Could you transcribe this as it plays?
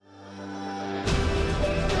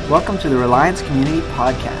Welcome to the Reliance Community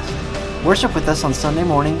Podcast. Worship with us on Sunday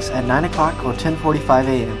mornings at 9 o'clock or 10:45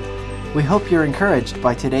 a.m. We hope you're encouraged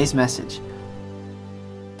by today's message.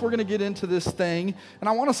 We're going to get into this thing, and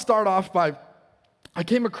I want to start off by, I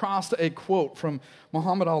came across a quote from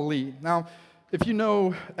Muhammad Ali. Now, if you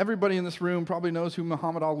know, everybody in this room probably knows who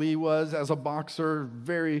Muhammad Ali was as a boxer,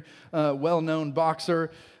 very well-known boxer.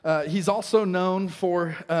 He's also known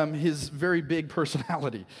for his very big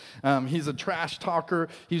personality. He's a trash talker.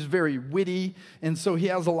 He's very witty, and so he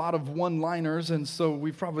has a lot of one-liners, and so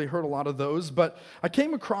we've probably heard a lot of those. But I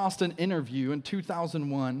came across an interview in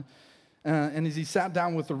 2001, and as he sat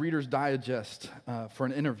down with the Reader's Digest for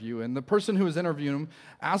an interview, and the person who was interviewing him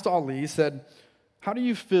asked Ali, said, "How do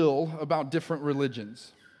you feel about different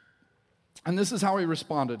religions?" And this is how he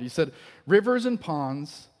responded. He said, "Rivers and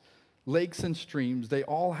ponds, lakes and streams, they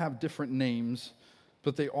all have different names,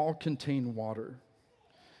 but they all contain water.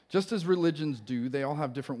 Just as religions do, they all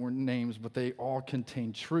have different names, but they all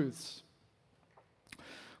contain truths."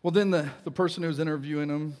 Well, then the person who was interviewing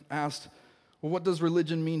him asked, "Well, what does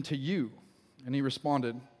religion mean to you?" And he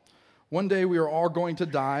responded, "One day we are all going to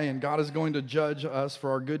die, and God is going to judge us for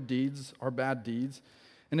our good deeds, our bad deeds.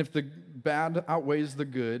 And if the bad outweighs the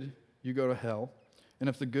good, you go to hell. And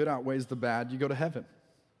if the good outweighs the bad, you go to heaven."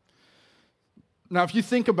 Now, if you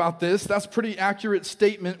think about this, that's a pretty accurate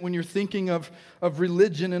statement when you're thinking of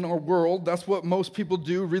religion in our world. That's what most people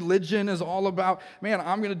do. Religion is all about, man,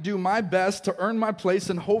 I'm going to do my best to earn my place,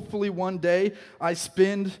 and hopefully one day I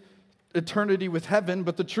spend eternity with heaven.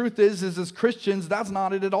 But the truth is as Christians, that's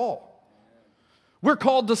not it at all. We're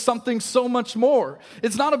called to something so much more.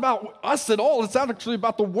 It's not about us at all. It's actually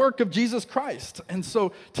about the work of Jesus Christ. And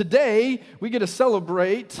so today, we get to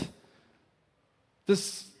celebrate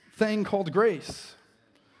this thing called grace.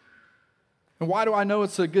 And why do I know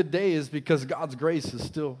it's a good day is because God's grace is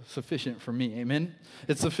still sufficient for me, amen?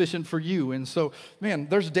 It's sufficient for you. And so, man,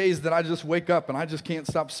 there's days that I just wake up and I just can't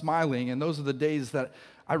stop smiling, and those are the days that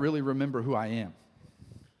I really remember who I am.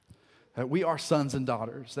 That we are sons and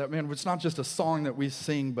daughters. That, man, it's not just a song that we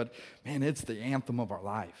sing, but, man, it's the anthem of our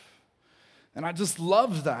life. And I just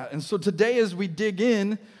love that. And so today as we dig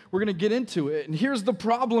in, we're going to get into it. And here's the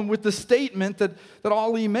problem with the statement that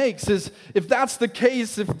Ali makes is, if that's the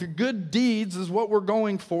case, if the good deeds is what we're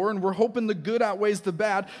going for, and we're hoping the good outweighs the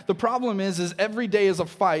bad, the problem is every day is a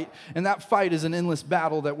fight, and that fight is an endless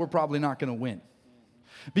battle that we're probably not going to win.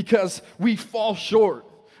 Because we fall short.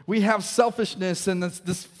 We have selfishness, and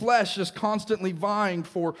this flesh is constantly vying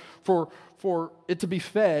for it to be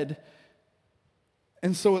fed.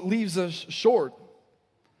 And so it leaves us short.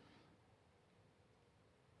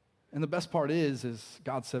 And the best part is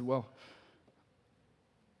God said, well,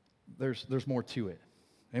 there's more to it.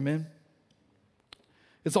 Amen?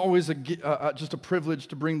 It's always just a privilege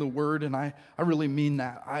to bring the word, and I really mean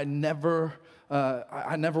that. I never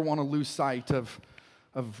want to lose sight of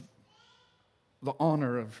the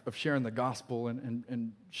honor of sharing the gospel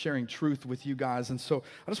and sharing truth with you guys. And so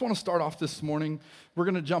I just want to start off this morning. We're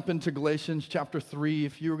going to jump into Galatians chapter 3.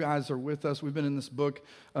 If you guys are with us, we've been in this book,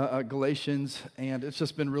 Galatians, and it's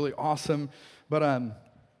just been really awesome. But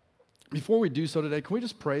before we do so today, can we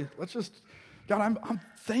just pray? God, I'm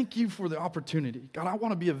thank you for the opportunity. God, I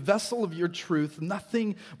want to be a vessel of your truth,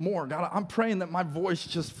 nothing more. God, I'm praying that my voice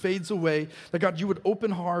just fades away, that God, you would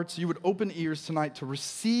open hearts, you would open ears tonight to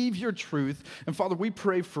receive your truth. And Father, we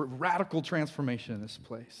pray for radical transformation in this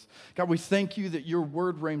place. God, we thank you that your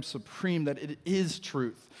word reigns supreme, that it is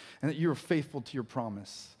truth, and that you are faithful to your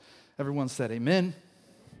promise. Everyone said amen.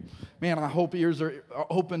 Man, I hope ears are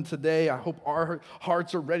open today. I hope our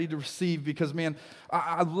hearts are ready to receive, because, man,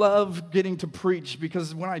 I love getting to preach,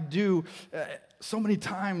 because when I do, so many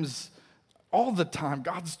times, all the time,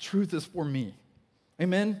 God's truth is for me.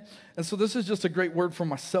 Amen? And so this is just a great word for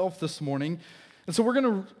myself this morning. And so we're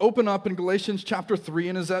going to open up in Galatians chapter 3,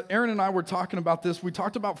 and as Aaron and I were talking about this, we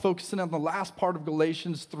talked about focusing on the last part of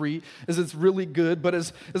Galatians 3, as it's really good, but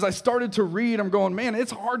as I started to read, I'm going, man,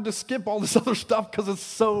 it's hard to skip all this other stuff because it's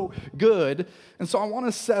so good. And so I want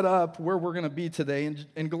to set up where we're going to be today.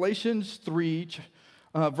 In Galatians 3,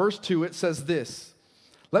 verse 2, it says this: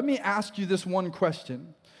 "Let me ask you this one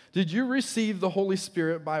question. Did you receive the Holy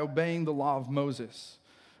Spirit by obeying the law of Moses?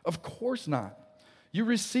 Of course not. You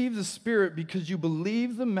received the Spirit because you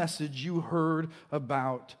believed the message you heard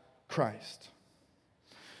about Christ."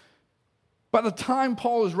 By the time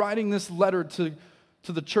Paul is writing this letter to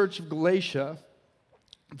the church of Galatia,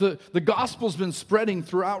 the gospel's been spreading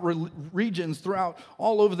throughout regions, throughout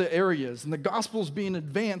all over the areas, and the gospel's being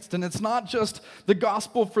advanced. And it's not just the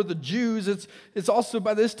gospel for the Jews, it's also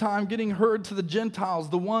by this time getting heard to the Gentiles,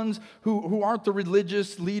 the ones who aren't the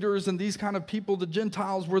religious leaders and these kind of people. The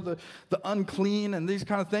Gentiles were the unclean and these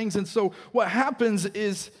kind of things. And so what happens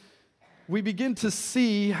is we begin to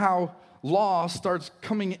see how law starts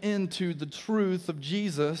coming into the truth of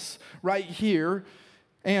Jesus right here.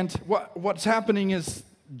 And what's happening is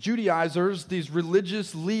Judaizers, these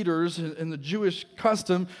religious leaders in the Jewish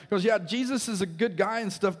custom, goes, yeah, Jesus is a good guy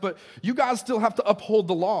and stuff, but you guys still have to uphold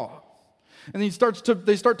the law. And they start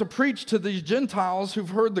to preach to these Gentiles who've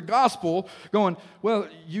heard the gospel, going, well,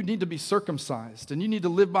 you need to be circumcised, and you need to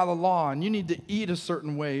live by the law, and you need to eat a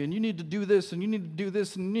certain way, and you need to do this, and you need to do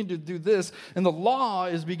this, and you need to do this. And the law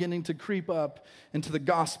is beginning to creep up into the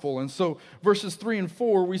gospel. And so verses 3 and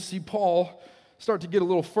 4, we see Paul start to get a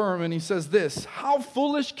little firm, and he says this: how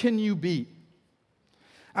foolish can you be?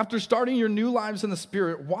 After starting your new lives in the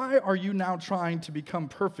Spirit, why are you now trying to become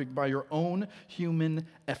perfect by your own human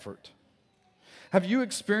effort? Have you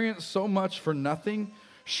experienced so much for nothing?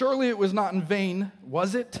 Surely it was not in vain,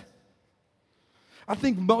 was it? I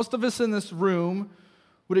think most of us in this room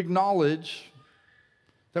would acknowledge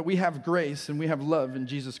that we have grace and we have love in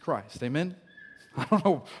Jesus Christ. Amen? I don't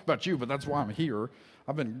know about you, but that's why I'm here.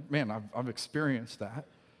 I've experienced that.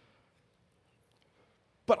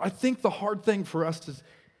 But I think the hard thing for us is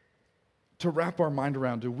to wrap our mind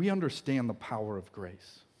around, do we understand the power of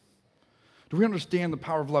grace? Do we understand the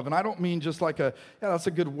power of love? And I don't mean just like that's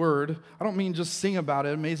a good word. I don't mean just sing about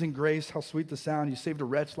it. Amazing grace, how sweet the sound. You saved a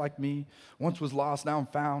wretch like me. Once was lost, now I'm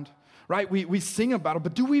found. Right? We sing about it,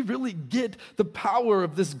 but do we really get the power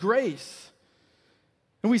of this grace?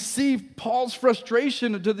 And we see Paul's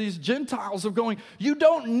frustration to these Gentiles of going, you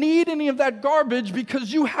don't need any of that garbage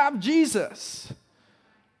because you have Jesus.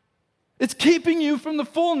 It's keeping you from the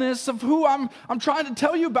fullness of who I'm trying to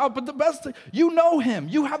tell you about, but the best thing, you know him.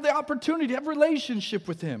 You have the opportunity to have a relationship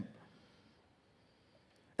with him.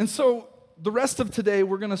 And so the rest of today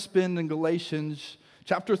we're going to spend in Galatians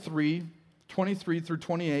chapter 3, 23 through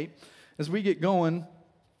 28. As we get going,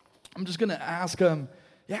 I'm just going to ask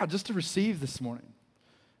just to receive this morning.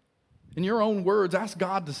 In your own words, ask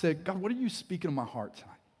God to say, God, what are you speaking to my heart tonight?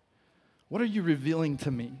 What are you revealing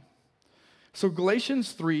to me? So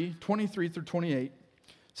Galatians 3, 23 through 28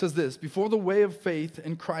 says this: before the way of faith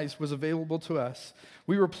in Christ was available to us,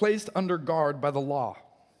 we were placed under guard by the law.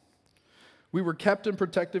 We were kept in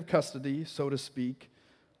protective custody, so to speak,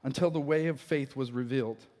 until the way of faith was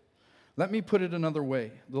revealed. Let me put it another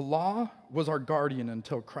way. The law was our guardian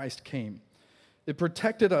until Christ came. It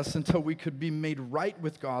protected us until we could be made right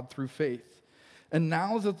with God through faith. And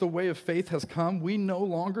now that the way of faith has come, we no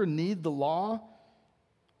longer need the law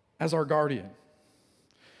as our guardian.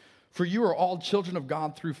 For you are all children of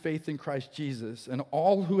God through faith in Christ Jesus, and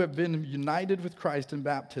all who have been united with Christ in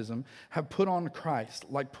baptism have put on Christ,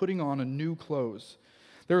 like putting on a new clothes.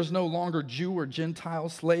 There is no longer Jew or Gentile,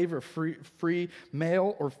 slave or free,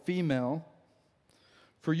 male or female,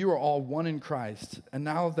 for you are all one in Christ. And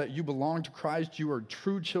now that you belong to Christ, you are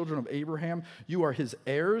true children of Abraham. You are his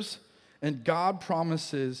heirs, and God's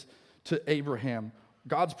promises to Abraham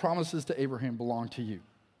belong to you.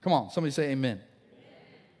 Come on, somebody say amen.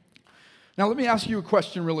 Now let me ask you a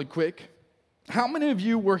question really quick. How many of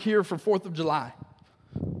you were here for 4th of July?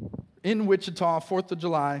 In Wichita, 4th of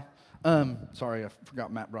July. Sorry, I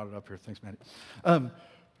forgot Matt brought it up here. Thanks, Matty.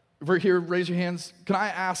 We're here, raise your hands. Can I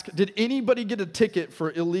ask, did anybody get a ticket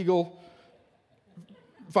for illegal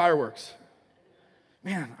fireworks?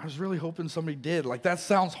 Man, I was really hoping somebody did. Like, that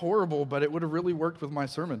sounds horrible, but it would have really worked with my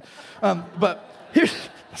sermon. But here's,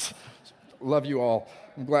 love you all.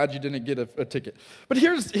 I'm glad you didn't get a ticket. But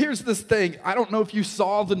here's this thing. I don't know if you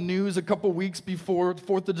saw the news a couple weeks before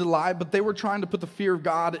 4th of July, but they were trying to put the fear of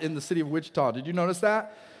God in the city of Wichita. Did you notice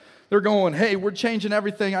that? They're going, hey, we're changing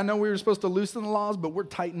everything. I know we were supposed to loosen the laws, but we're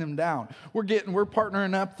tightening them down. We're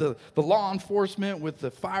partnering up the law enforcement with the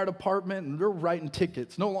fire department, and we're writing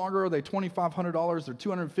tickets. No longer are they $2,500, they're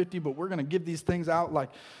 $250, but we're going to give these things out like,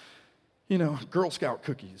 Girl Scout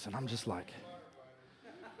cookies. And I'm just like,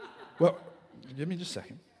 well, give me just a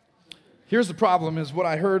second. Here's the problem is what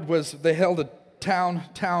I heard was they held a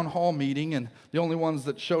town hall meeting, and the only ones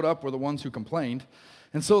that showed up were the ones who complained.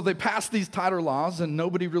 And so they passed these tighter laws, and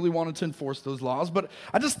nobody really wanted to enforce those laws. But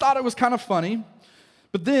I just thought it was kind of funny.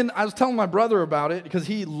 But then I was telling my brother about it because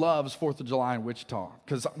he loves 4th of July in Wichita.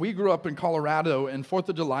 Because we grew up in Colorado, and 4th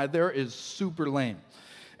of July there is super lame.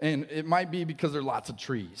 And it might be because there are lots of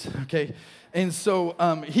trees, okay? And so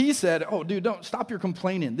he said, oh, dude, don't stop your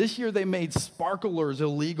complaining. This year they made sparklers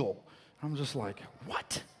illegal. I'm just like,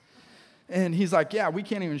 what? And he's like, yeah, we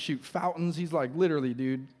can't even shoot fountains. He's like, literally,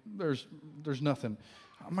 dude, there's nothing.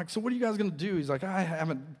 I'm like, so what are you guys going to do? He's like, I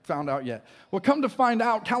haven't found out yet. Well, come to find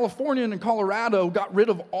out, California and Colorado got rid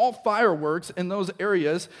of all fireworks in those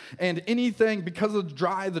areas and anything because of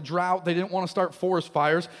the drought, they didn't want to start forest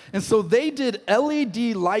fires. And so they did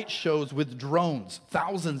LED light shows with drones,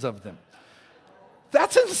 thousands of them.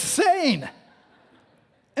 That's insane.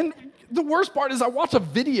 And the worst part is I watch a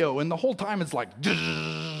video and the whole time it's like,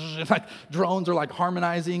 like drones are like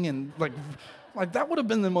harmonizing and like that would have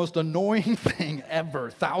been the most annoying thing ever.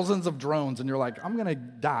 Thousands of drones, and you're like, I'm gonna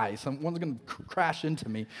die. Someone's gonna crash into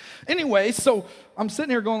me. Anyway, so I'm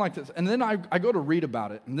sitting here going like this, and then I go to read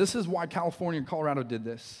about it, and this is why California and Colorado did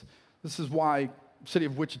this. This is why the city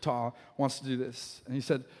of Wichita wants to do this. And he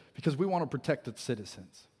said, because we want to protect its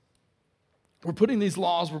citizens. We're putting these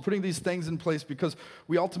laws, we're putting these things in place because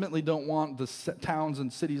we ultimately don't want the towns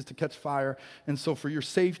and cities to catch fire, and so for your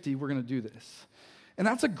safety, we're gonna do this. And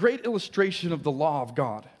that's a great illustration of the law of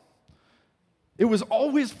God. It was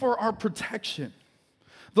always for our protection.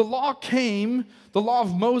 The law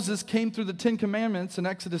of Moses came through the 10 Commandments in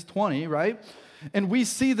Exodus 20, right? And we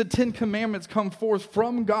see the 10 Commandments come forth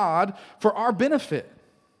from God for our benefit.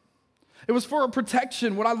 It was for our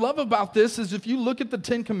protection. What I love about this is if you look at the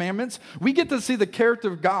 10 Commandments, we get to see the character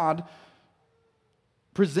of God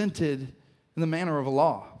presented in the manner of a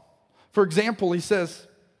law. For example, he says,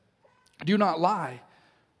 do not lie.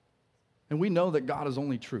 And we know that God is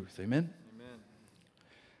only truth. Amen? Amen.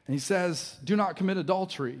 And he says, do not commit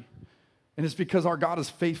adultery. And it's because our God is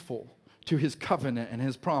faithful to his covenant and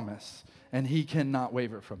his promise, and he cannot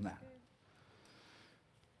waver from that.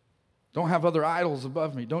 Don't have other idols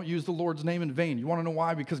above me. Don't use the Lord's name in vain. You want to know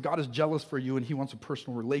why? Because God is jealous for you and he wants a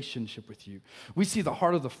personal relationship with you. We see the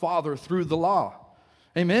heart of the Father through the law.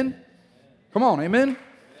 Amen? Come on, amen?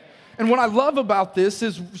 And what I love about this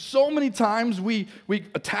is so many times we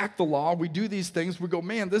attack the law, we do these things, we go,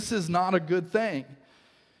 man, this is not a good thing.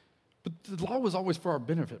 But the law was always for our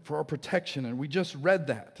benefit, for our protection, and we just read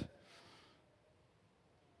that.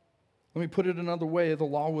 Let me put it another way. The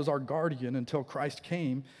law was our guardian until Christ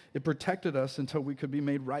came. It protected us until we could be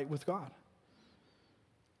made right with God.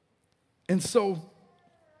 And so,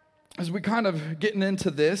 as we kind of getting into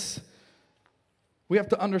this, we have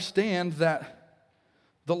to understand that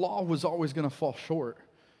the law was always going to fall short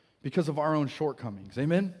because of our own shortcomings.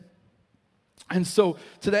 Amen? And so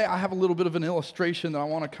today I have a little bit of an illustration that I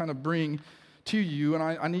want to kind of bring to you, and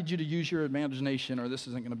I need you to use your imagination or this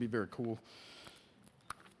isn't going to be very cool.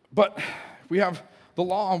 But we have the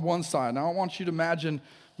law on one side. Now I want you to imagine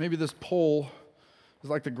maybe this pole is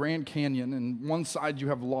like the Grand Canyon, and one side you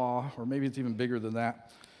have law, or maybe it's even bigger than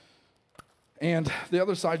that. And the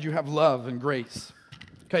other side you have love and grace.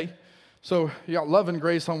 Okay? So you got love and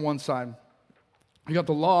grace on one side. You got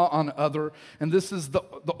the law on the other, and this is the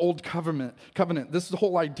old covenant. This the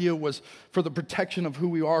whole idea was for the protection of who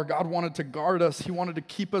we are. God wanted to guard us. He wanted to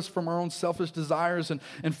keep us from our own selfish desires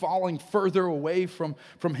and falling further away from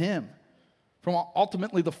Him. From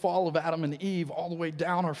ultimately the fall of Adam and Eve all the way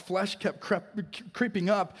down, our flesh kept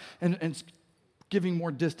creeping up and giving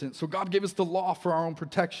more distance. So God gave us the law for our own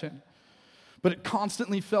protection. But it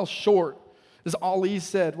constantly fell short. As Ali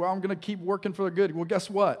said, well, I'm going to keep working for the good. Well,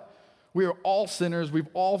 guess what? We are all sinners. We've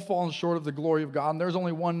all fallen short of the glory of God. And there's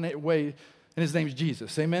only one way, and his name's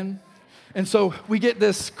Jesus. Amen? And so we get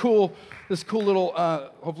this cool little,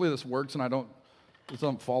 hopefully this works and it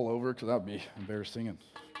doesn't fall over because that would be embarrassing.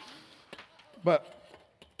 But,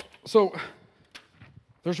 so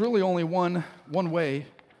there's really only one way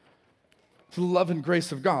to the love and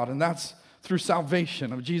grace of God, and that's through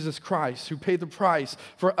salvation of Jesus Christ, who paid the price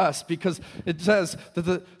for us, because it says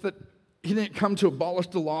that he didn't come to abolish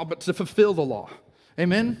the law, but to fulfill the law.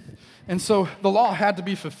 Amen? And so the law had to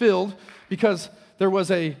be fulfilled because there was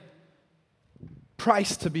a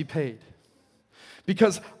price to be paid.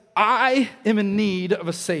 Because I am in need of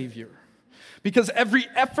a Savior. Because every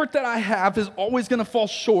effort that I have is always going to fall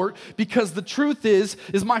short, because the truth is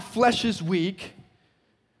my flesh is weak,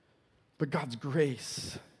 but God's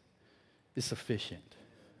grace is sufficient.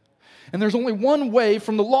 And there's only one way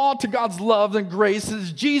from the law to God's love and grace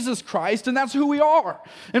is Jesus Christ, and that's who we are.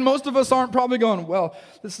 And most of us aren't probably going, well,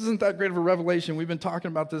 this isn't that great of a revelation. We've been talking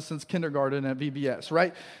about this since kindergarten at VBS,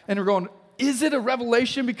 right? And we're going, is it a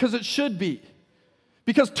revelation? Because it should be.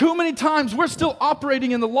 Because too many times we're still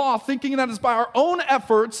operating in the law, thinking that it's by our own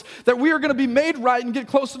efforts that we are going to be made right and get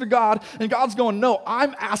closer to God. And God's going, no,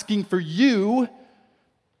 I'm asking for you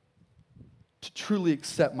to truly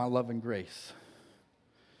accept my love and grace.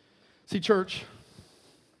 See, church,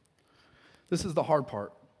 this is the hard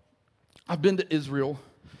part. I've been to Israel.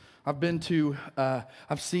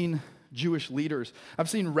 I've seen Jewish leaders. I've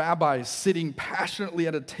seen rabbis sitting passionately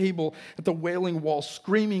at a table at the Wailing Wall,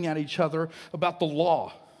 screaming at each other about the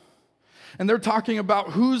law. And they're talking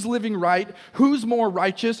about who's living right, who's more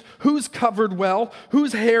righteous, who's covered well,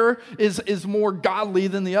 whose hair is more godly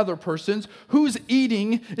than the other person's, who's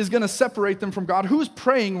eating is going to separate them from God, who's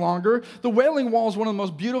praying longer. The Wailing Wall is one of the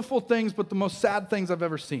most beautiful things, but the most sad things I've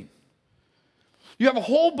ever seen. You have a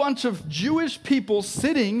whole bunch of Jewish people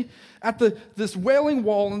sitting at this Wailing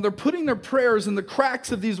Wall, and they're putting their prayers in the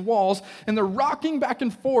cracks of these walls, and they're rocking back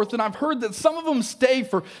and forth, and I've heard that some of them stay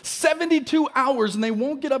for 72 hours, and they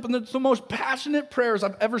won't get up, and it's the most passionate prayers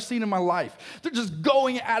I've ever seen in my life. They're just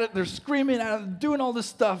going at it, they're screaming at it, doing all this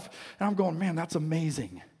stuff, and I'm going, man, that's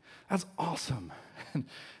amazing. That's awesome. And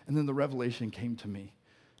then the revelation came to me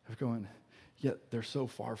of going, yet they're so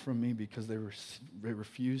far from me because they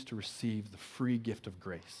refuse to receive the free gift of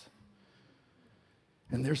grace.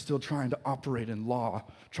 And they're still trying to operate in law,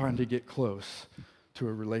 trying to get close to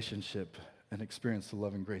a relationship and experience the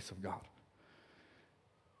love and grace of God.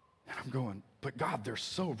 And I'm going, but God, they're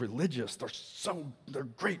so religious. They're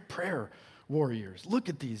great prayer warriors. Look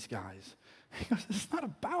at these guys. He goes, it's not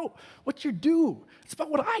about what you do. It's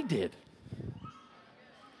about what I did.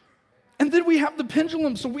 And then we have the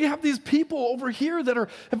pendulum. So we have these people over here that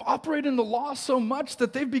have operated in the law so much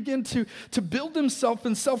that they begin to build themselves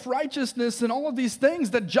in self-righteousness and all of these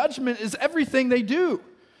things, that judgment is everything they do.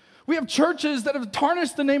 We have churches that have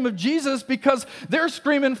tarnished the name of Jesus because they're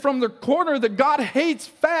screaming from the corner that God hates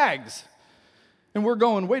fags. And we're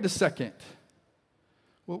going, wait a second.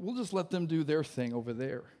 Well, we'll just let them do their thing over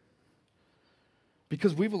there.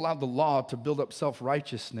 Because we've allowed the law to build up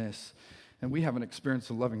self-righteousness, and we haven't experienced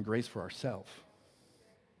the love and grace for ourselves.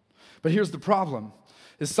 But here's the problem,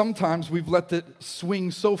 is sometimes we've let it swing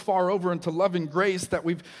so far over into love and grace that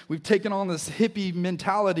we've taken on this hippie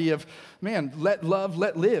mentality of, man, let love,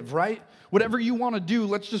 let live, right? Whatever you want to do,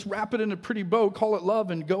 let's just wrap it in a pretty bow, call it love,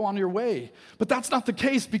 and go on your way. But that's not the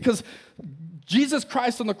case, because Jesus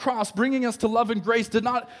Christ on the cross, bringing us to love and grace, did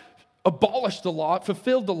not abolish the law, it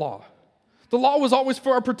fulfilled the law. The law was always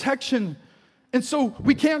for our protection. And so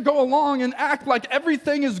we can't go along and act like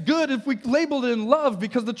everything is good if we labeled it in love,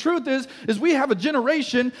 because the truth is we have a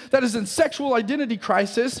generation that is in sexual identity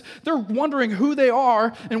crisis. They're wondering who they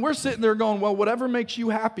are, and we're sitting there going, well, whatever makes you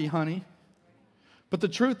happy, honey. But the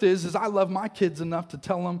truth is I love my kids enough to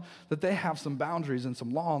tell them that they have some boundaries and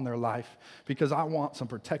some law in their life because I want some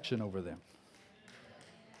protection over them.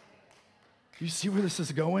 You see where this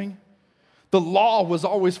is going? The law was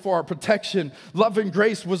always for our protection. Love and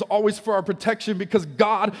grace was always for our protection because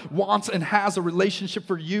God wants and has a relationship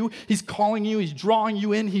for you. He's calling you, He's drawing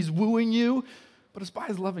you in, He's wooing you, but it's by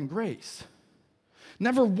His love and grace.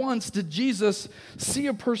 Never once did Jesus see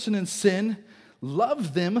a person in sin,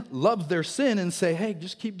 love them, love their sin, and say, hey,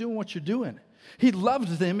 just keep doing what you're doing. He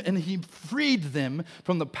loved them and He freed them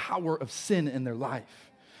from the power of sin in their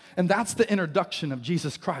life. And that's the introduction of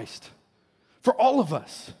Jesus Christ for all of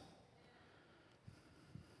us.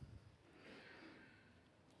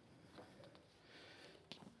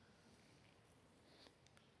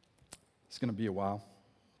 It's going to be a while.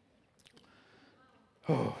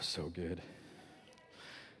 Oh, so good.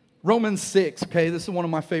 Romans 6, okay, this is one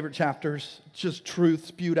of my favorite chapters. It's just truth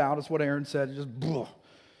spewed out, is what Aaron said. It's just, blah.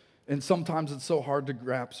 And sometimes it's so hard to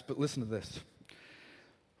grasp, but listen to this.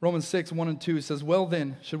 Romans 6, 1 and 2 says, well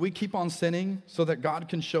then, should we keep on sinning so that God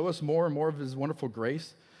can show us more and more of His wonderful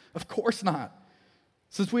grace? Of course not.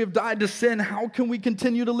 Since we have died to sin, how can we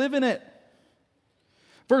continue to live in it?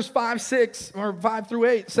 Verse 5 through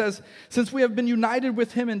 8 says, since we have been united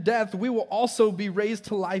with Him in death, we will also be raised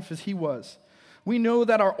to life as He was. We know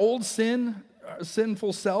that our old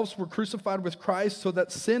sinful selves were crucified with Christ so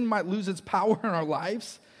that sin might lose its power in our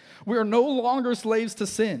lives. We are no longer slaves to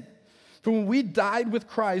sin. For when we died with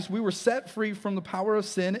Christ, we were set free from the power of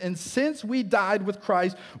sin. And since we died with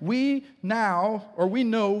Christ, we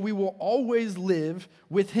know we will always live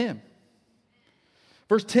with Him.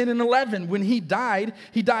 Verse 10 and 11, when He died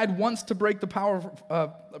once to break the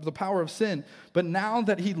power of sin. But now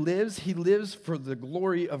that He lives for the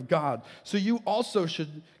glory of God. So you also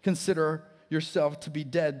should consider yourself to be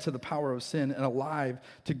dead to the power of sin and alive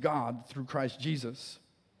to God through Christ Jesus.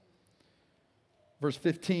 Verse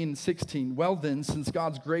 15 and 16, well then, since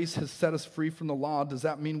God's grace has set us free from the law, does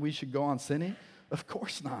that mean we should go on sinning? Of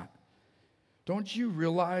course not. Don't you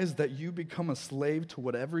realize that you become a slave to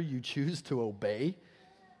whatever you choose to obey?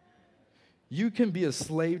 You can be a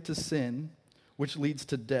slave to sin, which leads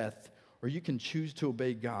to death, or you can choose to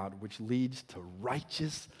obey God, which leads to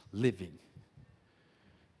righteous living.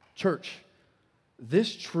 Church,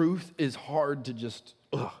 this truth is hard to just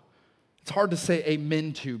It's hard to say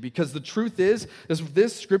amen to, because the truth is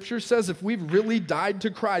this scripture says if we've really died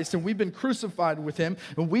to Christ and we've been crucified with him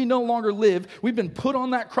and we no longer live, we've been put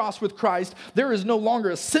on that cross with Christ, there is no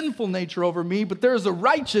longer a sinful nature over me, but there is a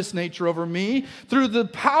righteous nature over me through the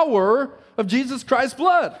power of Jesus Christ's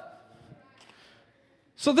blood.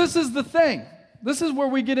 So this is the thing. This is where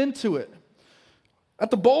we get into it.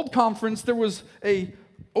 At the Bold Conference, there was a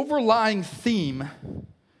overlying theme,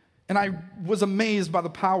 and I was amazed by the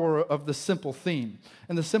power of the simple theme.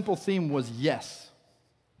 And the simple theme was yes.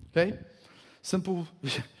 Okay? Simple.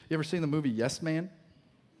 You ever seen the movie Yes Man?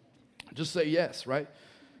 Just say yes, right?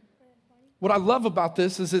 What I love about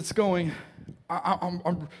this is it's going,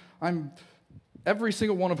 I'm every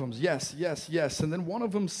single one of them is yes, yes, yes. And then one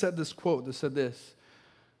of them said this quote that said this: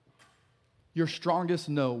 your strongest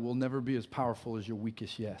no will never be as powerful as your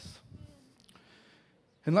weakest yes.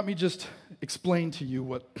 And let me just explain to you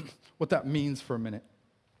what that means for a minute.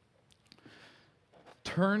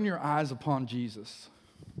 Turn your eyes upon Jesus.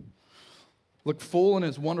 Look full in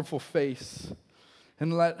his wonderful face,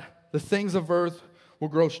 and let the things of earth will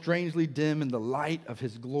grow strangely dim in the light of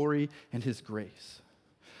his glory and his grace.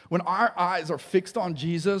 When our eyes are fixed on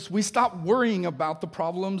Jesus, we stop worrying about the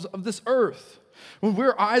problems of this earth. When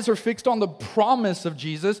our eyes are fixed on the promise of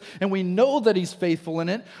Jesus and we know that he's faithful in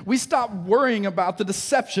it, we stop worrying about the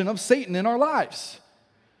deception of Satan in our lives.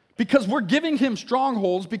 Because we're giving him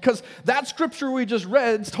strongholds, because that scripture we just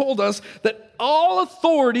read told us that all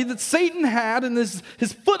authority that Satan had and his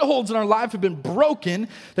footholds in our life have been broken,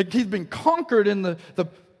 that he's been conquered in the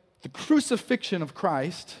crucifixion of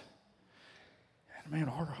Christ. And man,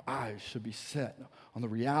 our eyes should be set on the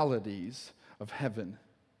realities of heaven.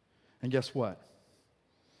 And guess what?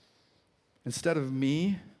 Instead of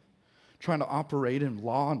me trying to operate in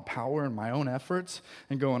law and power and my own efforts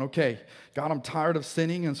and going, okay, God, I'm tired of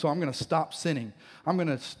sinning, and so I'm going to stop sinning. I'm going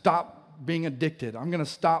to stop being addicted. I'm going to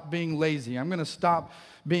stop being lazy. I'm going to stop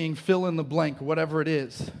being fill in the blank, whatever it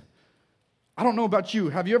is. I don't know about you.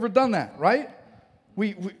 Have you ever done that, right?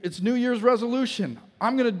 It's New Year's resolution.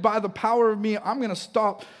 I'm going to, by the power of me, I'm going to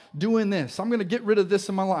stop doing this. I'm going to get rid of this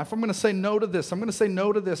in my life. I'm going to say no to this. I'm going to say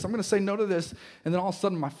no to this. I'm going to say no to this. And then all of a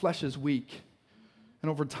sudden, my flesh is weak. And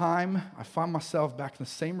over time, I find myself back in the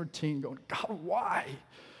same routine going, God, why?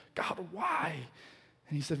 God, why?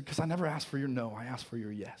 And he said, because I never asked for your no. I asked for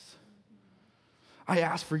your yes. I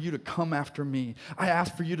asked for you to come after me. I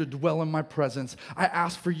asked for you to dwell in my presence. I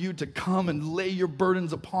asked for you to come and lay your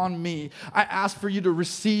burdens upon me. I asked for you to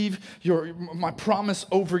receive my promise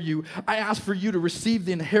over you. I asked for you to receive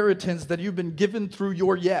the inheritance that you've been given through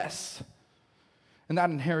your yes. And that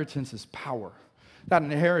inheritance is power. That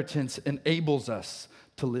inheritance enables us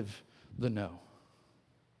to live the no.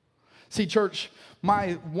 See, church,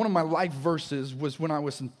 one of my life verses was when I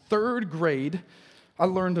was in third grade. I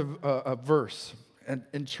learned a verse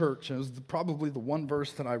in church, and it was probably the one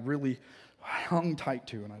verse that I really hung tight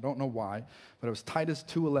to, and I don't know why, but it was Titus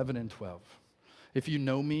 2:11 and 12. If you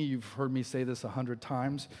know me, you've heard me say this 100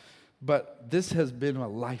 times, but this has been a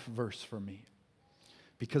life verse for me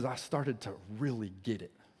because I started to really get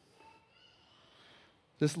it.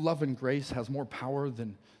 This love and grace has more power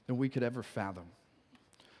than we could ever fathom.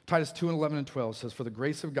 Titus 2:11 and 12 says, for the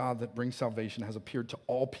grace of God that brings salvation has appeared to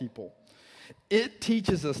all people. It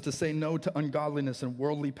teaches us to say no to ungodliness and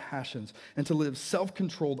worldly passions and to live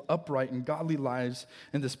self-controlled, upright, and godly lives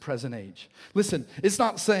in this present age. Listen, it's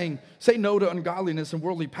not saying say no to ungodliness and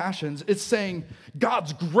worldly passions. It's saying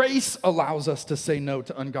God's grace allows us to say no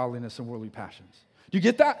to ungodliness and worldly passions. Do you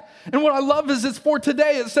get that? And what I love is it's for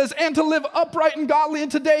today. It says, and to live upright and godly in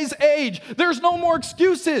today's age. There's no more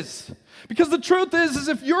excuses. Because the truth is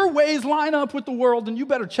if your ways line up with the world, then you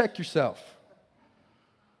better check yourself.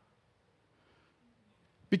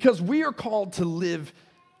 Because we are called to live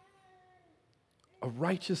a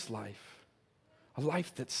righteous life, a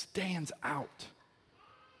life that stands out,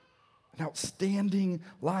 an outstanding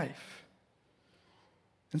life.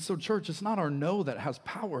 And so, church, it's not our no that has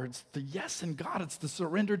power. It's the yes in God. It's the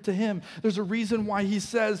surrender to him. There's a reason why he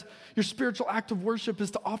says your spiritual act of worship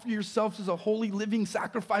is to offer yourselves as a holy living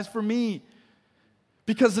sacrifice for me.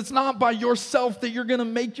 Because it's not by yourself that you're going to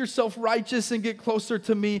make yourself righteous and get closer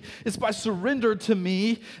to me. It's by surrender to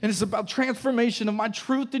me. And it's about transformation of my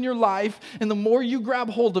truth in your life. And the more you grab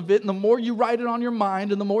hold of it, and the more you write it on your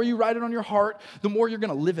mind, and the more you write it on your heart, the more you're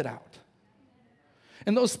going to live it out.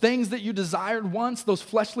 And those things that you desired once, those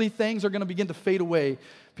fleshly things, are going to begin to fade away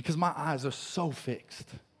because my eyes are so fixed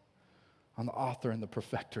on the author and the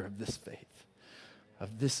perfecter of this faith,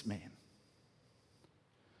 of this man.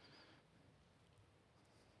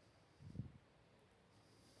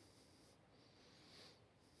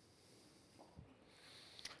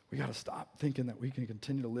 We got to stop thinking that we can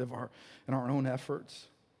continue to live in our own efforts.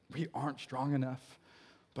 We aren't strong enough,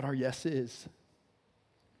 but our yes is.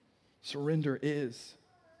 Surrender is.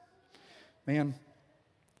 Man,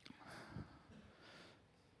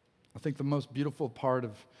 I think the most beautiful part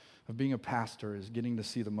of being a pastor is getting to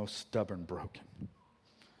see the most stubborn broken.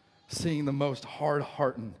 Seeing the most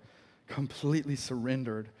hard-hearted, completely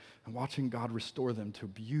surrendered, and watching God restore them to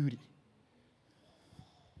beauty.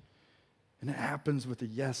 And it happens with a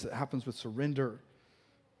yes, it happens with surrender.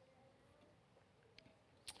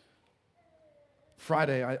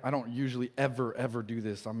 Friday, I don't usually ever do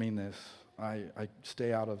this. I mean this. I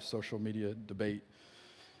stay out of social media debate.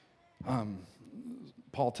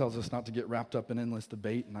 Paul tells us not to get wrapped up in endless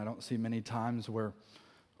debate, and I don't see many times where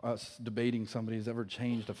us debating somebody has ever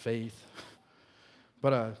changed a faith.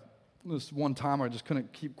 But this one time I just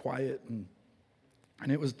couldn't keep quiet, and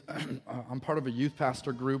it was, I'm part of a youth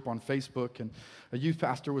pastor group on Facebook, and a youth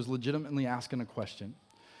pastor was legitimately asking a question.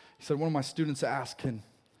 He said, one of my students asked, can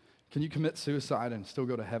you commit suicide and still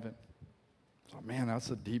go to heaven? I thought, man, that's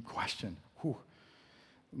a deep question. Whew.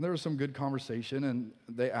 And there was some good conversation, and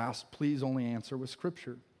they asked, please only answer with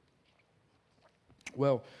Scripture.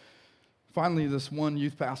 Well, finally, this one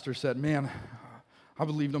youth pastor said, man, I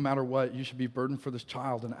believe no matter what, you should be burdened for this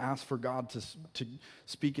child and ask for God to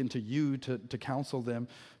speak into you, to counsel them,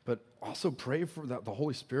 but also pray for that the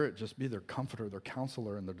Holy Spirit just be their comforter, their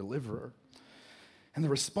counselor, and their deliverer. And the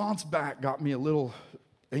response back got me a little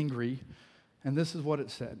angry, and this is what it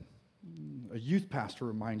said. A youth pastor,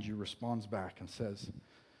 reminds you, responds back and says,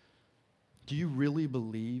 do you really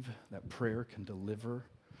believe that prayer can deliver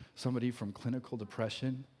somebody from clinical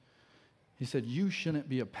depression? He said, you shouldn't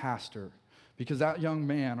be a pastor because that young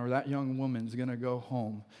man or that young woman is going to go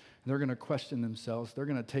home and they're going to question themselves. They're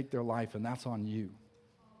going to take their life, and that's on you.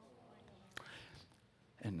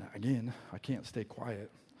 And again, I can't stay quiet.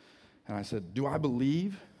 And I said, do I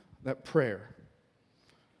believe that prayer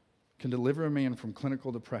can deliver a man from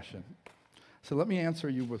clinical depression? So let me answer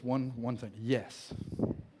you with one thing. Yes.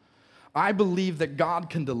 I believe that God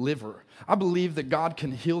can deliver. I believe that God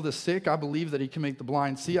can heal the sick. I believe that he can make the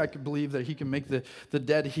blind see. I believe that he can make the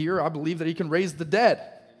dead hear. I believe that he can raise the dead.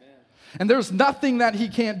 Amen. And there's nothing that he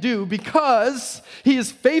can't do because he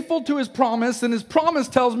is faithful to his promise, and his promise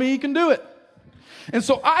tells me he can do it. And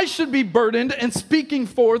so I should be burdened and speaking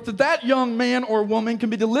forth that young man or woman can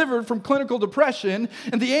be delivered from clinical depression.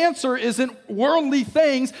 And the answer isn't worldly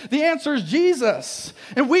things. The answer is Jesus.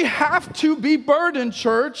 And we have to be burdened,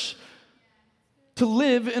 church, to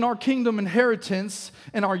live in our kingdom inheritance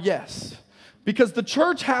and our yes. Because the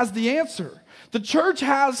church has the answer. The church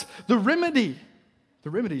has the remedy.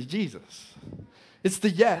 The remedy is Jesus. It's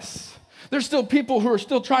the yes. There's still people who are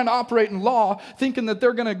still trying to operate in law, thinking that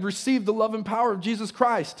they're going to receive the love and power of Jesus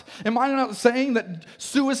Christ. Am I not saying that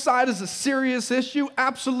suicide is a serious issue?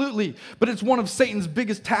 Absolutely. But it's one of Satan's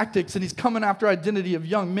biggest tactics, and he's coming after identity of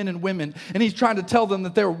young men and women, and he's trying to tell them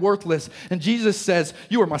that they're worthless. And Jesus says,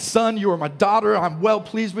 you are my son, you are my daughter, I'm well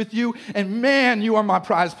pleased with you, and man, you are my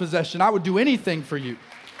prized possession. I would do anything for you.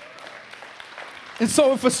 And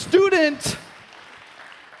so if a student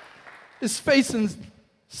is facing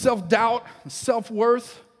self-doubt,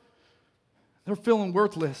 self-worth, they're feeling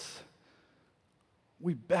worthless,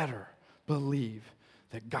 we better believe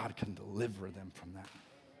that God can deliver them from that.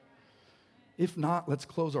 If not, let's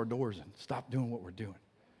close our doors and stop doing what we're doing,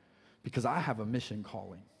 because I have a mission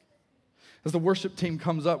calling. As the worship team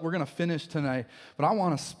comes up, we're going to finish tonight, but I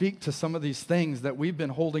want to speak to some of these things that we've been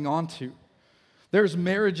holding on to. There's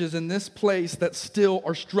marriages in this place that still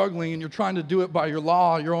are struggling, and you're trying to do it by your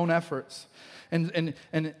law, your own efforts. And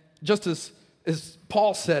just as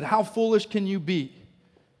Paul said, how foolish can you be?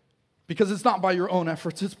 Because it's not by your own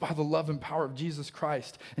efforts, it's by the love and power of Jesus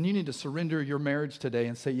Christ. And you need to surrender your marriage today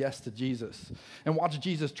and say yes to Jesus. And watch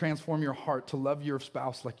Jesus transform your heart to love your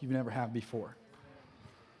spouse like you've never had before.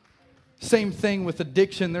 Same thing with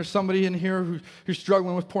addiction. There's somebody in here who's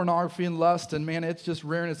struggling with pornography and lust, and man, it's just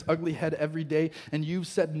rearing its ugly head every day, and you've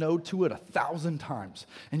said no to it 1,000 times,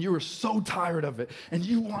 and you are so tired of it, and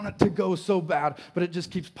you want it to go so bad, but it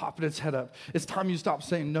just keeps popping its head up. It's time you stop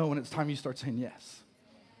saying no, and it's time you start saying yes.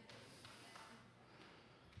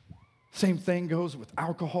 Same thing goes with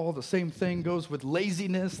alcohol. The same thing goes with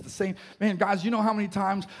laziness. Man, guys, you know how many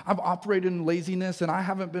times I've operated in laziness, and I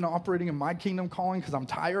haven't been operating in my kingdom calling because I'm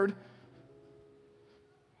tired?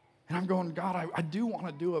 And I'm going, God, I do want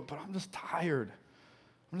to do it, but I'm just tired.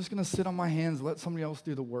 I'm just going to sit on my hands and let somebody else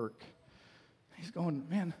do the work. He's going,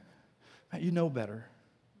 man, Matt, you know better.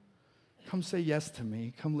 Come say yes to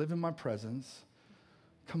me. Come live in my presence.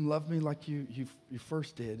 Come love me like you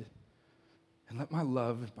first did. And let my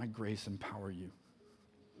love, my grace empower you.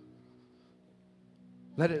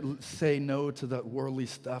 Let it say no to the worldly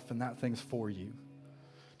stuff and that thing's for you.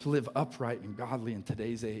 To live upright and godly in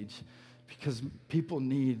today's age, because people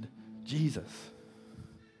need Jesus.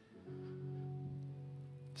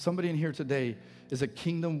 Somebody in here today is a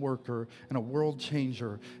kingdom worker and a world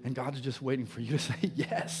changer, and God's just waiting for you to say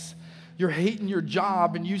yes. You're hating your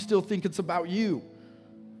job and you still think it's about you.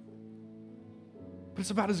 But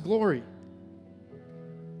it's about His glory.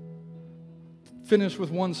 Finish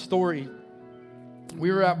with one story. We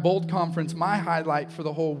were at Bold Conference. My highlight for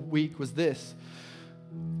the whole week was this.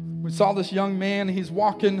 We saw this young man. He's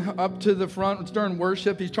walking up to the front. It's during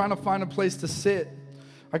worship. He's trying to find a place to sit.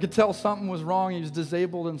 I could tell something was wrong. He was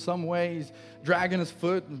disabled in some way. He's dragging his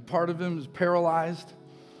foot, and part of him is paralyzed.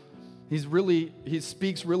 He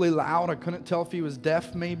speaks really loud. I couldn't tell if he was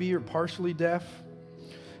deaf maybe or partially deaf.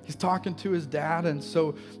 He's talking to his dad, and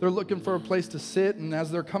so they're looking for a place to sit. And as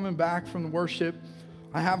they're coming back from the worship,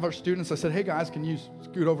 I have our students. I said, hey guys, can you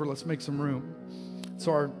scoot over? Let's make some room.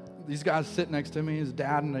 So these guys sit next to me, his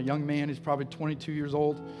dad and a young man. He's probably 22 years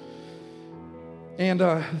old. And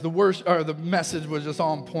the message was just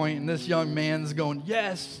on point. And this young man's going,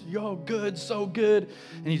 yes, yo, good, so good.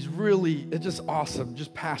 And it's just awesome,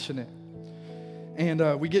 just passionate.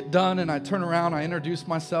 And we get done, and I turn around, I introduce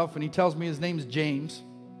myself, and he tells me his name's James.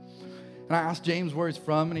 And I asked James where he's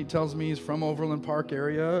from, and he tells me he's from Overland Park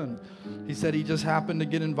area. And he said he just happened to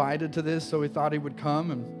get invited to this, so he thought he would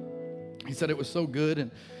come. And he said it was so good. And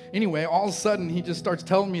anyway, all of a sudden, he just starts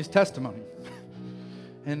telling me his testimony.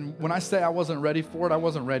 And when I say I wasn't ready for it, I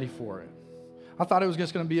wasn't ready for it. I thought it was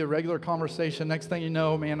just going to be a regular conversation. Next thing you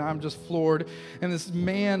know, man, I'm just floored. And this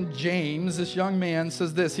man, James, this young man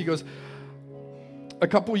says this. He goes, a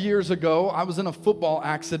couple years ago, I was in a football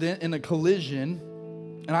accident in a collision,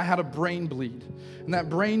 and I had a brain bleed. And that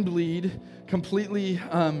brain bleed completely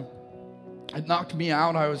it knocked me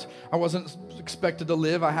out. I wasn't expected to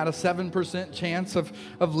live. I had a 7% chance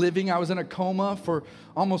of living. I was in a coma for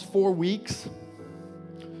almost 4 weeks.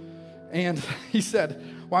 And he said,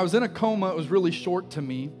 well, I was in a coma. It was really short to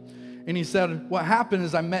me. And he said, what happened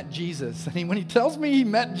is I met Jesus. And when he tells me he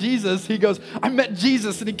met Jesus, he goes, I met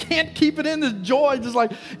Jesus. And he can't keep it in, this joy. Just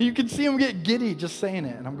like, you can see him get giddy just saying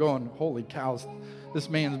it. And I'm going, holy cows, this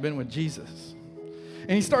man's been with Jesus.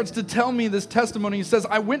 And he starts to tell me this testimony. He says,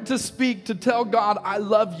 I went to speak to tell God I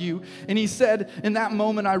love you. And he said, in that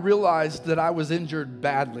moment, I realized that I was injured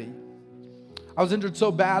badly. I was injured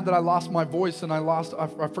so bad that I lost my voice and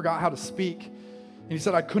I forgot how to speak. And he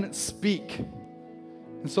said I couldn't speak.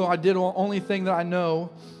 And so I did the only thing that I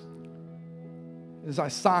know is I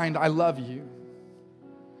signed, I love you.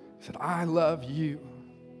 He said, I love you.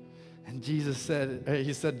 And Jesus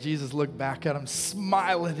looked back at him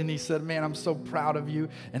smiling and he said, man, I'm so proud of you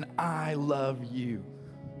and I love you.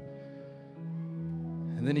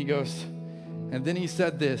 And then he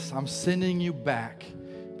said this, I'm sending you back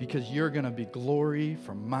because you're going to be glory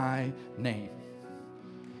for my name.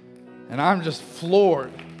 And I'm just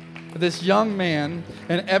floored. This young man,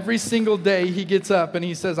 and every single day he gets up and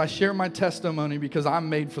he says, I share my testimony because I'm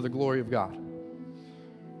made for the glory of God.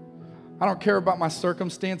 I don't care about my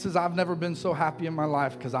circumstances. I've never been so happy in my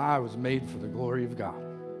life because I was made for the glory of God.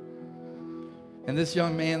 And this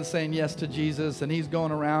young man saying yes to Jesus, and he's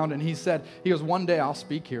going around, and he goes, one day I'll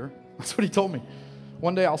speak here. That's what he told me.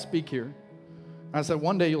 One day I'll speak here. I said,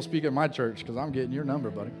 one day you'll speak at my church because I'm getting your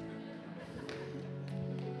number, buddy.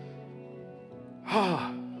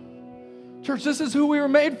 Church, this is who we were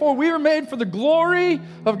made for. We were made for the glory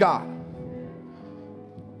of God.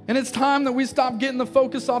 And it's time that we stop getting the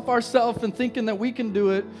focus off ourselves and thinking that we can do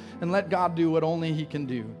it and let God do what only He can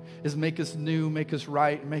do, is make us new, make us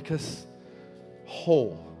right, make us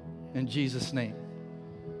whole in Jesus' name.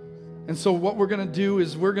 And so what we're going to do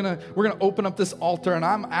is we're going to open up this altar, and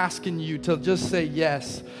I'm asking you to just say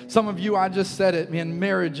yes. Some of you, I just said it, man,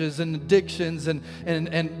 marriages and addictions and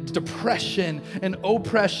depression and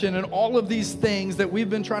oppression and all of these things that we've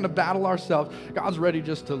been trying to battle ourselves. God's ready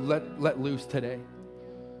just to let loose today.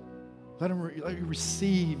 Let you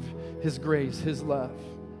receive His grace, His love.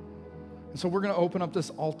 And so we're going to open up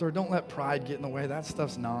this altar. Don't let pride get in the way. That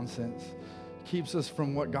stuff's nonsense. It keeps us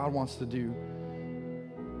from what God wants to do.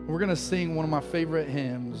 We're going to sing one of my favorite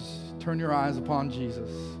hymns, Turn Your Eyes Upon Jesus.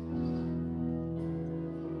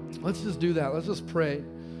 Let's just do that. Let's just pray.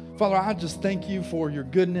 Father, I just thank you for your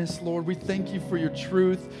goodness, Lord. We thank you for your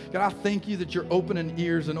truth. God, I thank you that you're opening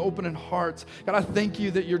ears and opening hearts. God, I thank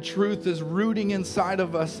you that your truth is rooting inside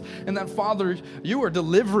of us and that, Father, you are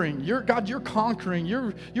delivering. God, you're conquering.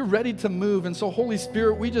 You're ready to move. And so, Holy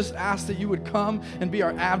Spirit, we just ask that you would come and be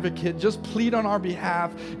our advocate. Just plead on our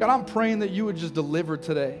behalf. God, I'm praying that you would just deliver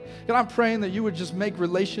today. God, I'm praying that you would just make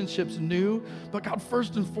relationships new. But God,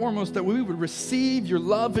 first and foremost, that we would receive your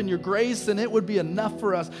love and your grace, and it would be enough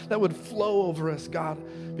for us. That would flow over us, God,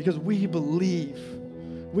 because we believe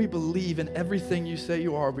in everything you say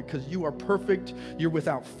you are, because you are perfect, you're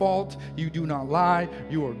without fault, you do not lie,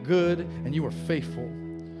 you are good, and you are faithful.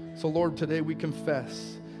 So, Lord, today we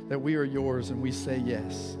confess that we are yours and we say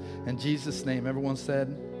yes. In Jesus' name, everyone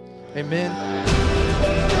said, amen.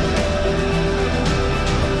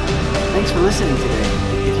 Thanks for listening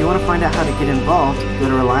today. If you want to find out how to get involved, go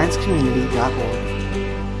to reliancecommunity.org.